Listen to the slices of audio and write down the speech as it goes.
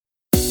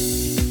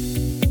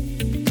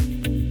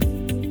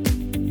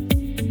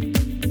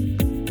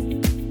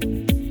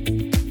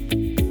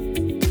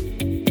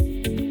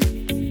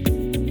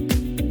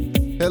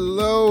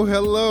Hello,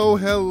 hello,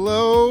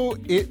 hello.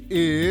 It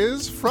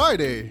is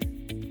Friday,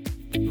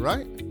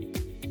 right?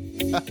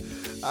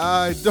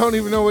 I don't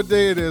even know what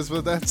day it is,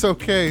 but that's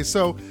okay.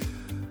 So,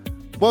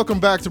 welcome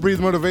back to Breathe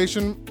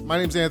Motivation. My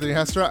name is Anthony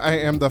Hester. I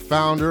am the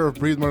founder of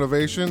Breathe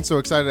Motivation. So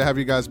excited to have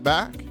you guys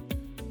back.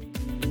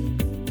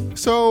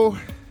 So,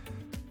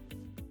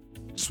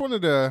 just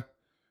wanted to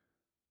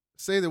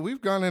say that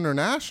we've gone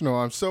international.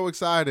 I'm so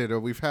excited.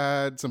 We've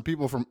had some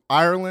people from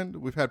Ireland.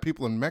 We've had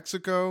people in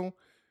Mexico.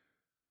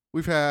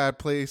 We've had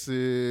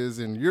places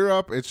in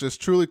Europe. It's just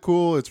truly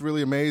cool. It's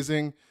really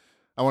amazing.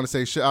 I want to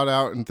say shout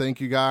out and thank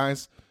you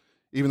guys.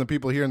 Even the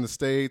people here in the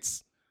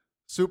States.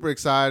 Super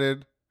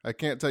excited. I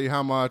can't tell you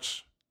how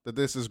much that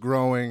this is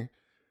growing.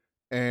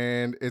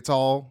 And it's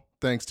all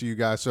thanks to you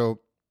guys. So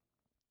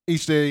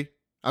each day,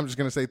 I'm just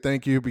going to say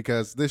thank you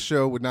because this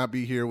show would not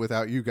be here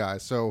without you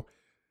guys. So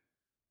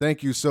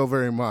thank you so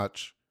very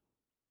much.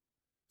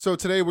 So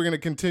today we're going to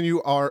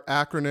continue our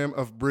acronym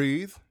of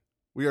BREATHE.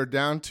 We are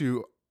down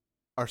to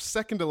our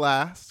second to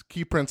last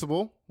key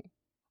principle,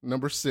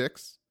 number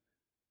 6.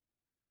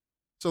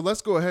 So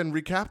let's go ahead and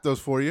recap those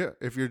for you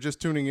if you're just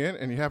tuning in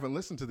and you haven't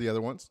listened to the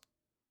other ones.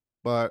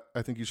 But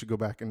I think you should go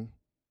back and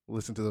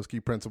listen to those key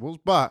principles.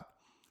 But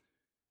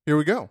here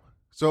we go.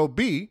 So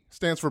B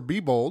stands for be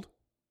bold,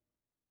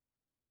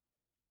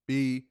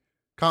 be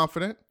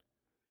confident,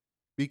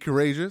 be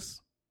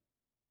courageous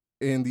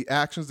in the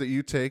actions that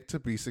you take to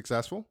be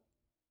successful.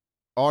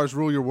 R is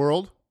rule your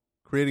world,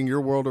 creating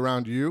your world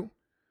around you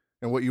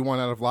and what you want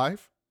out of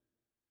life.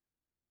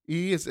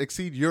 E is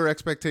exceed your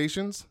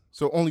expectations.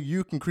 So only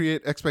you can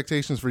create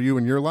expectations for you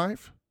in your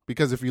life.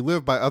 Because if you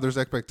live by others'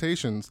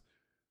 expectations,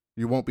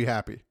 you won't be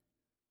happy.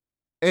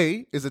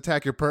 A is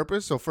attack your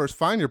purpose. So first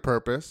find your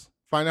purpose.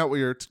 Find out what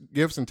your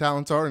gifts and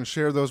talents are and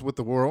share those with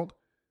the world.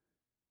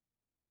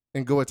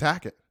 And go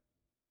attack it.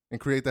 And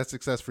create that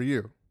success for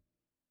you.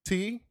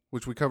 T,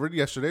 which we covered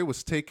yesterday,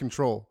 was take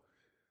control.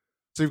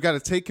 So you've got to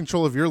take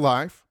control of your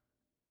life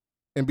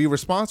and be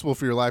responsible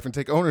for your life and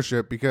take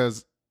ownership,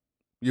 because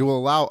you will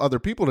allow other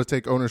people to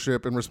take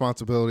ownership and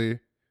responsibility.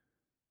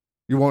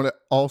 You won't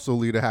also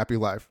lead a happy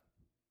life.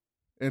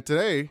 And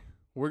today,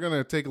 we're going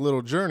to take a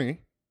little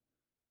journey,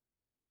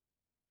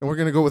 and we're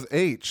going to go with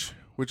H,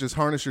 which is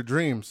harness your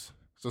dreams.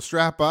 So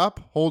strap up,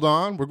 hold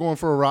on, we're going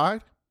for a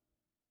ride.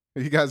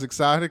 Are you guys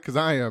excited? Because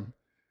I am.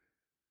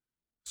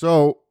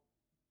 So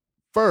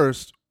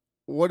first,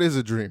 what is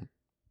a dream?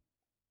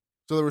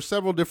 So there were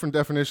several different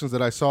definitions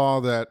that I saw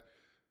that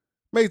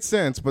made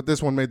sense, but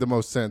this one made the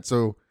most sense.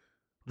 So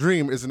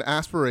dream is an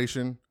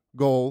aspiration,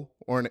 goal,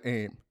 or an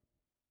aim.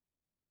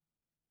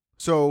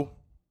 So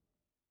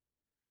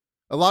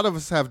a lot of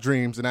us have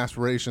dreams and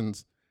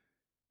aspirations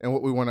and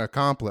what we want to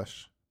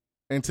accomplish.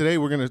 And today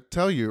we're going to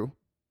tell you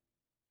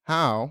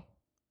how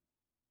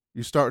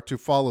you start to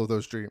follow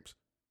those dreams.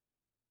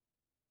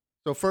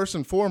 So first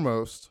and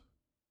foremost,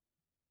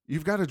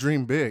 you've got to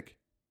dream big.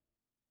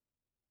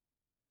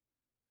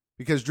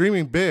 Because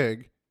dreaming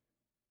big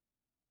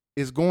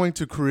is going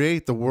to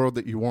create the world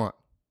that you want.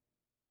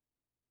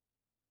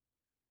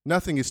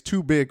 Nothing is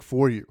too big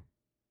for you.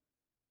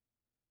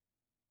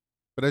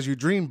 But as you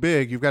dream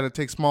big, you've got to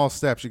take small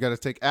steps. You've got to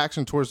take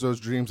action towards those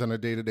dreams on a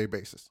day-to-day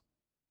basis.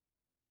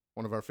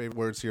 One of our favorite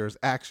words here is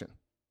action.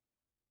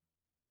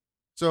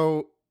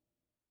 So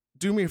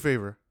do me a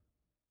favor.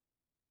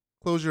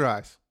 Close your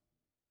eyes.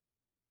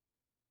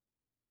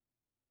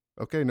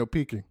 Okay, no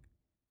peeking.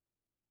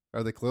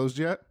 Are they closed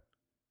yet?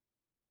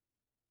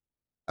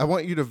 I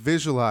want you to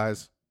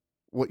visualize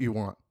what you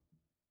want.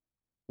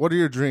 What are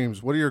your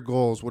dreams? What are your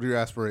goals? What are your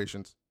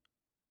aspirations?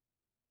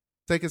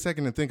 Take a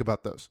second and think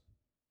about those.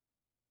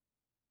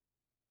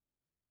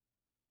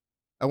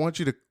 I want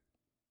you to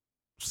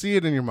see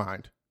it in your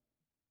mind.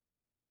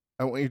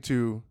 I want you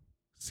to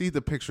see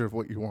the picture of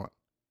what you want.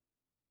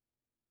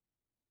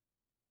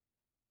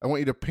 I want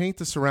you to paint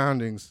the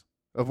surroundings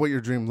of what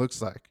your dream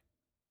looks like.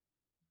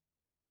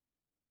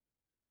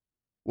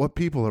 What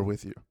people are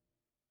with you?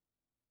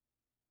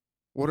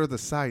 What are the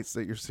sights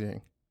that you're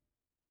seeing?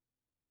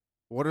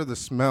 What are the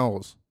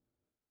smells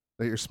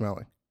that you're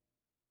smelling?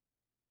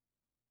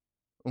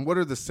 And what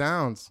are the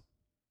sounds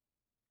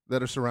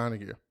that are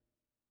surrounding you?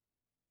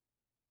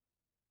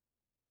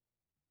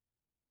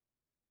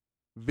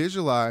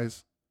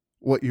 Visualize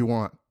what you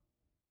want.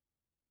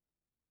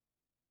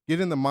 Get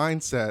in the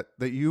mindset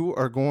that you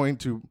are going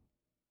to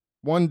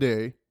one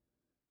day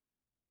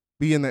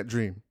be in that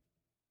dream.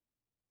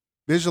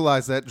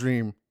 Visualize that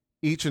dream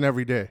each and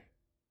every day.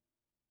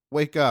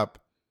 Wake up.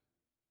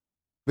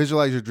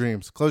 Visualize your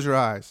dreams. Close your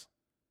eyes.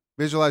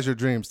 Visualize your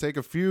dreams. Take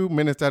a few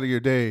minutes out of your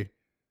day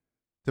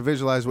to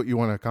visualize what you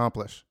want to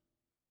accomplish.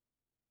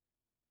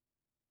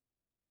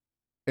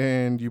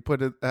 And you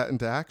put that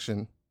into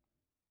action.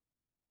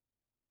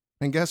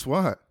 And guess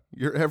what?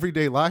 Your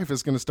everyday life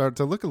is going to start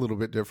to look a little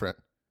bit different.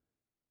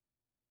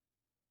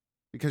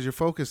 Because you're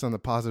focused on the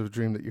positive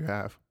dream that you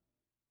have.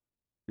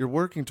 You're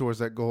working towards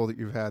that goal that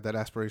you've had, that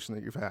aspiration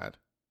that you've had.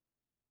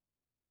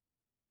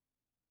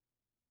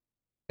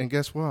 And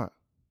guess what?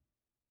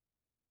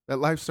 That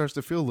life starts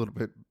to feel a little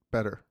bit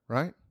better,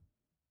 right?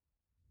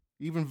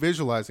 even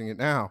visualizing it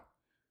now.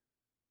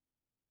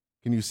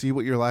 Can you see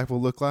what your life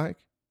will look like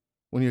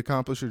when you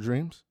accomplish your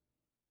dreams?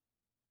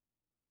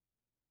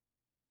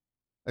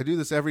 I do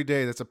this every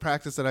day. That's a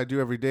practice that I do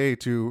every day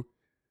to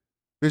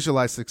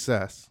visualize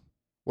success.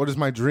 What is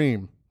my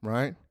dream,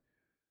 right?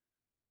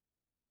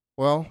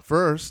 Well,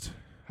 first,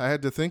 I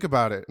had to think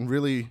about it and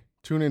really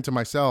tune into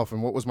myself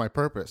and what was my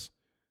purpose.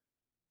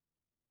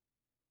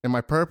 And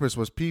my purpose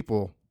was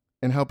people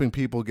and helping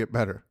people get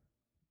better.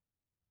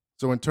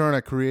 So in turn,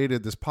 I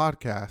created this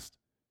podcast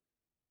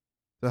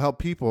to help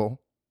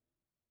people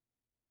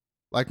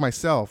like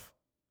myself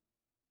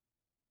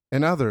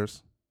and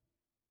others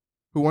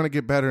who want to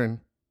get better and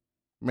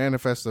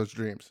manifest those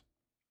dreams.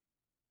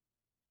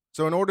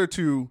 So in order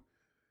to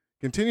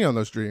continue on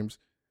those dreams,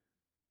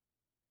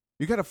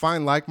 you got to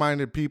find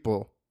like-minded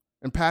people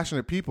and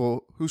passionate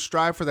people who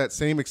strive for that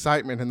same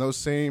excitement and those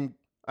same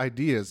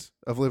ideas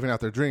of living out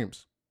their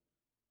dreams.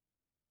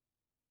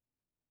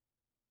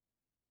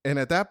 And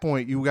at that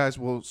point, you guys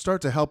will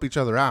start to help each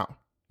other out.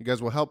 You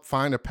guys will help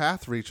find a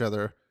path for each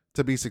other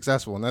to be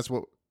successful. And that's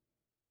what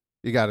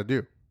you got to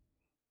do.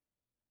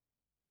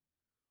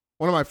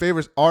 One of my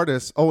favorite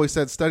artists always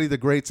said, study the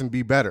greats and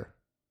be better.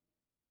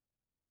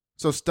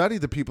 So study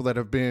the people that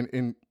have been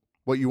in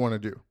what you want to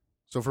do.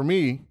 So for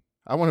me,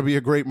 I want to be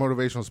a great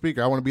motivational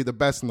speaker. I want to be the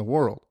best in the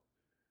world.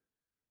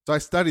 So I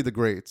study the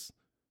greats.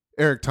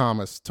 Eric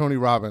Thomas, Tony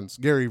Robbins,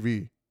 Gary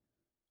Vee.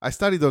 I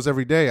study those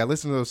every day. I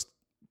listen to those.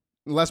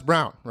 Les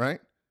Brown, right?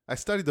 I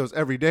study those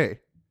every day.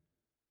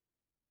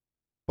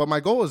 But my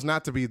goal is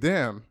not to be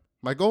them.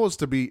 My goal is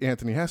to be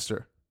Anthony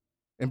Hester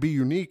and be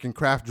unique and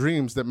craft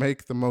dreams that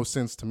make the most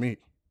sense to me.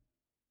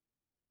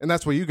 And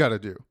that's what you got to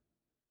do.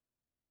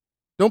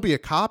 Don't be a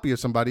copy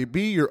of somebody.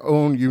 Be your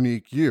own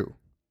unique you.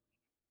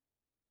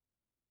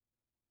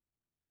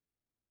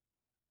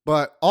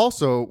 But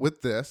also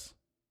with this,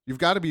 you've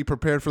got to be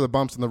prepared for the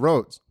bumps in the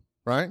roads,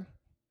 right?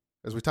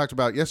 As we talked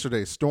about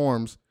yesterday,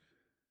 storms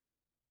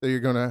that you're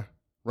going to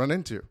run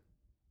into.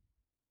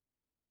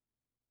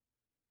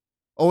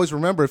 Always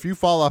remember, if you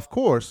fall off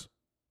course,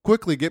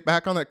 quickly get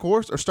back on that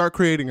course or start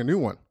creating a new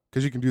one,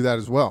 because you can do that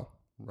as well,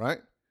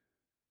 right?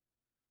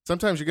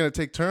 Sometimes you're going to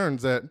take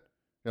turns that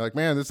you're like,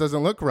 man, this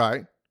doesn't look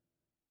right.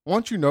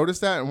 Once you notice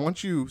that and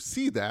once you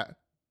see that,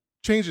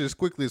 change it as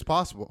quickly as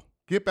possible.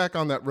 Get back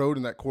on that road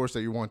and that course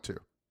that you want to.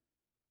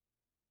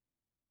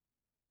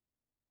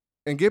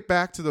 And get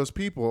back to those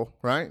people,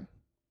 right?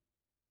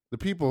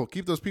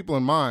 Keep those people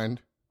in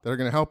mind that are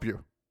going to help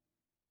you.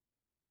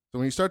 So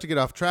when you start to get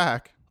off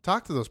track,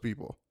 talk to those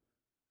people.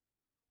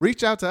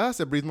 Reach out to us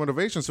at Breathe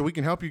Motivation so we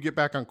can help you get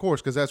back on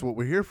course, because that's what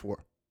we're here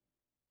for.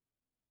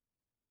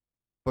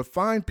 But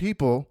find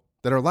people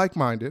that are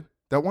like-minded,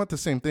 that want the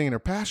same thing and are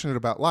passionate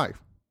about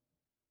life.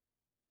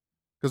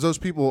 Because those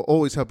people will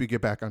always help you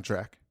get back on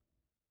track.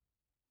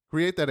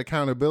 Create that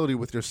accountability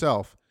with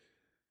yourself.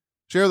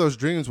 Share those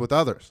dreams with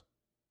others.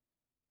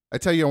 I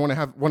tell you, I want to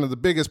have one of the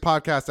biggest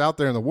podcasts out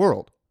there in the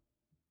world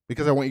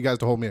because I want you guys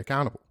to hold me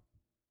accountable.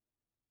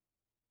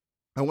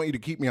 I want you to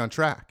keep me on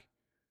track.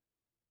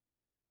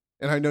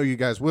 And I know you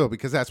guys will,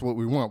 because that's what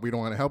we want. We don't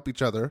want to help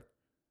each other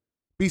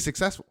be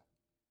successful.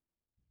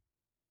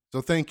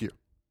 So thank you.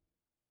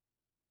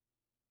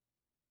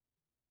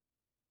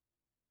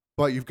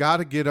 But you've got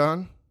to get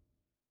on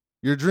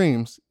your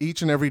dreams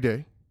each and every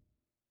day.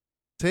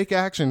 Take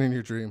action in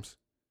your dreams.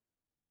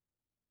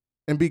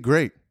 And be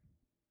great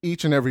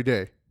each and every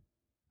day.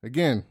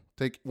 Again,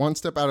 take one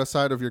step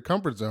outside of your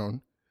comfort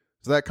zone,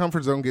 so that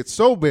comfort zone gets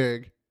so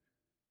big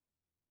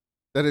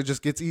that it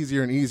just gets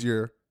easier and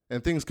easier,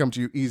 and things come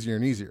to you easier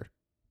and easier.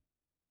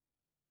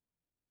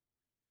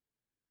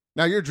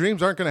 Now, your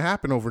dreams aren't going to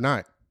happen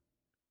overnight.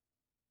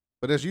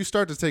 But as you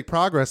start to take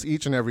progress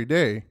each and every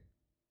day,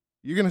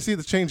 you're going to see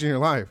the change in your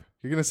life.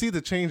 You're going to see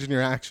the change in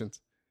your actions.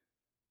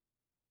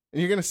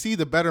 And you're going to see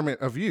the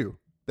betterment of you,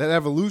 that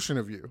evolution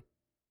of you.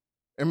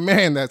 And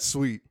man, that's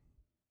sweet.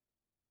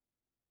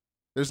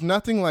 There's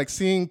nothing like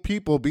seeing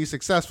people be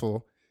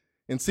successful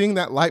and seeing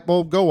that light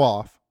bulb go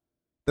off,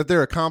 that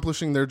they're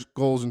accomplishing their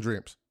goals and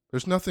dreams.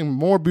 There's nothing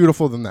more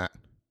beautiful than that.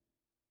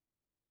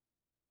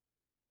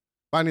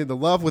 Finding the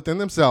love within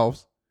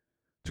themselves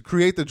to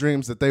create the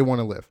dreams that they want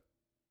to live.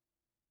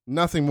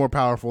 Nothing more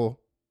powerful,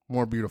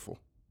 more beautiful.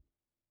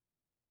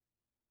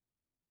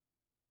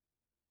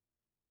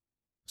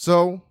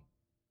 So,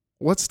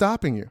 what's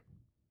stopping you?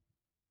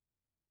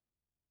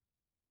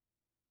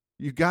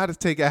 You got to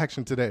take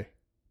action today.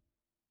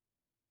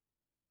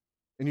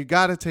 And you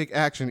got to take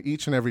action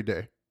each and every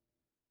day.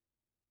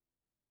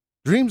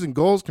 Dreams and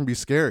goals can be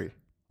scary.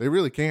 They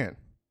really can.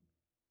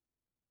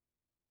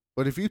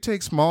 But if you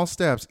take small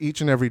steps each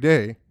and every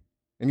day,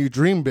 and you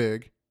dream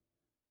big,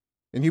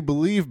 and you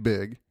believe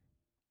big,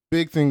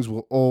 big things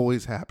will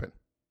always happen.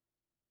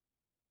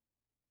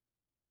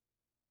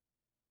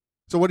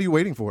 So what are you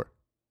waiting for?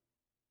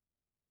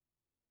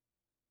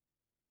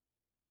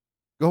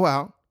 Go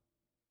out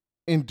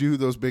and do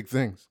those big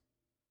things.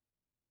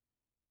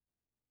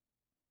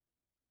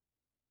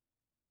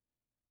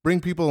 Bring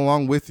people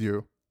along with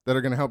you that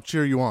are going to help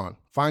cheer you on.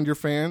 Find your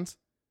fans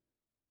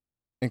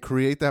and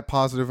create that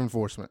positive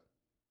enforcement.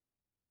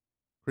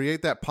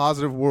 Create that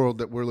positive world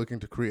that we're looking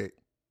to create.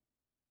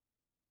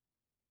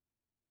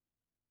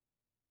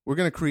 We're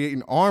going to create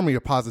an army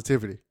of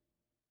positivity.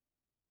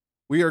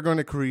 We are going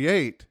to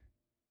create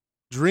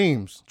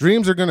dreams.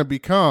 Dreams are going to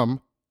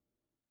become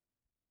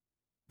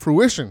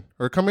fruition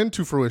or come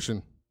into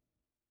fruition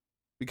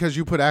because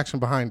you put action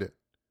behind it.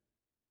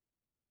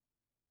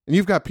 And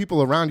you've got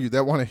people around you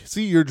that want to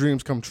see your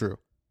dreams come true.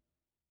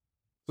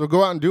 So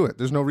go out and do it.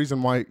 There's no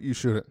reason why you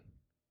shouldn't.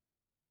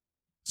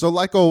 So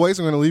like always,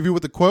 I'm going to leave you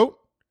with a quote.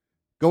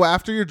 Go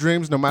after your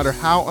dreams no matter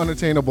how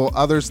unattainable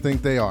others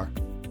think they are.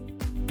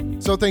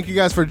 So thank you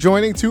guys for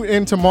joining. Tune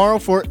in tomorrow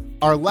for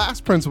our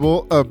last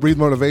principle of Breathe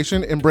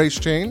Motivation, embrace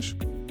change.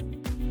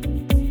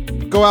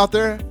 Go out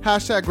there,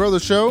 #grow the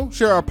show,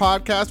 share our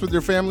podcast with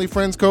your family,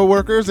 friends,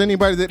 coworkers,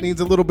 anybody that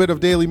needs a little bit of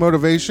daily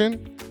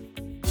motivation.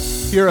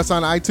 Hear us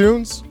on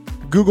iTunes,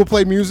 Google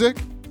Play Music,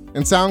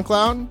 and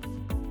SoundCloud.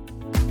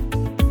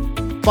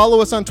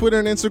 Follow us on Twitter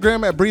and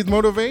Instagram at Breathe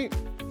Motivate.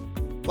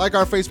 Like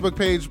our Facebook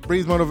page,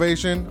 Breathe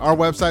Motivation. Our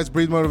website's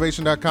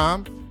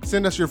breathemotivation.com.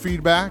 Send us your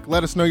feedback.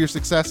 Let us know your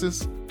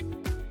successes.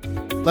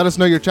 Let us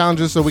know your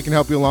challenges so we can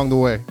help you along the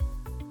way.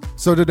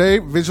 So today,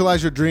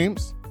 visualize your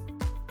dreams.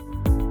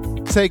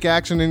 Take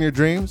action in your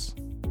dreams.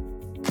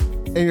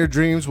 And your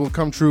dreams will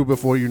come true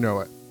before you know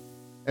it.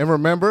 And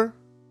remember,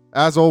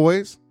 as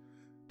always,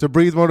 to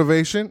breathe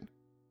motivation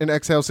and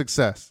exhale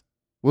success.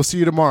 We'll see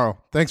you tomorrow.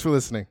 Thanks for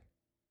listening.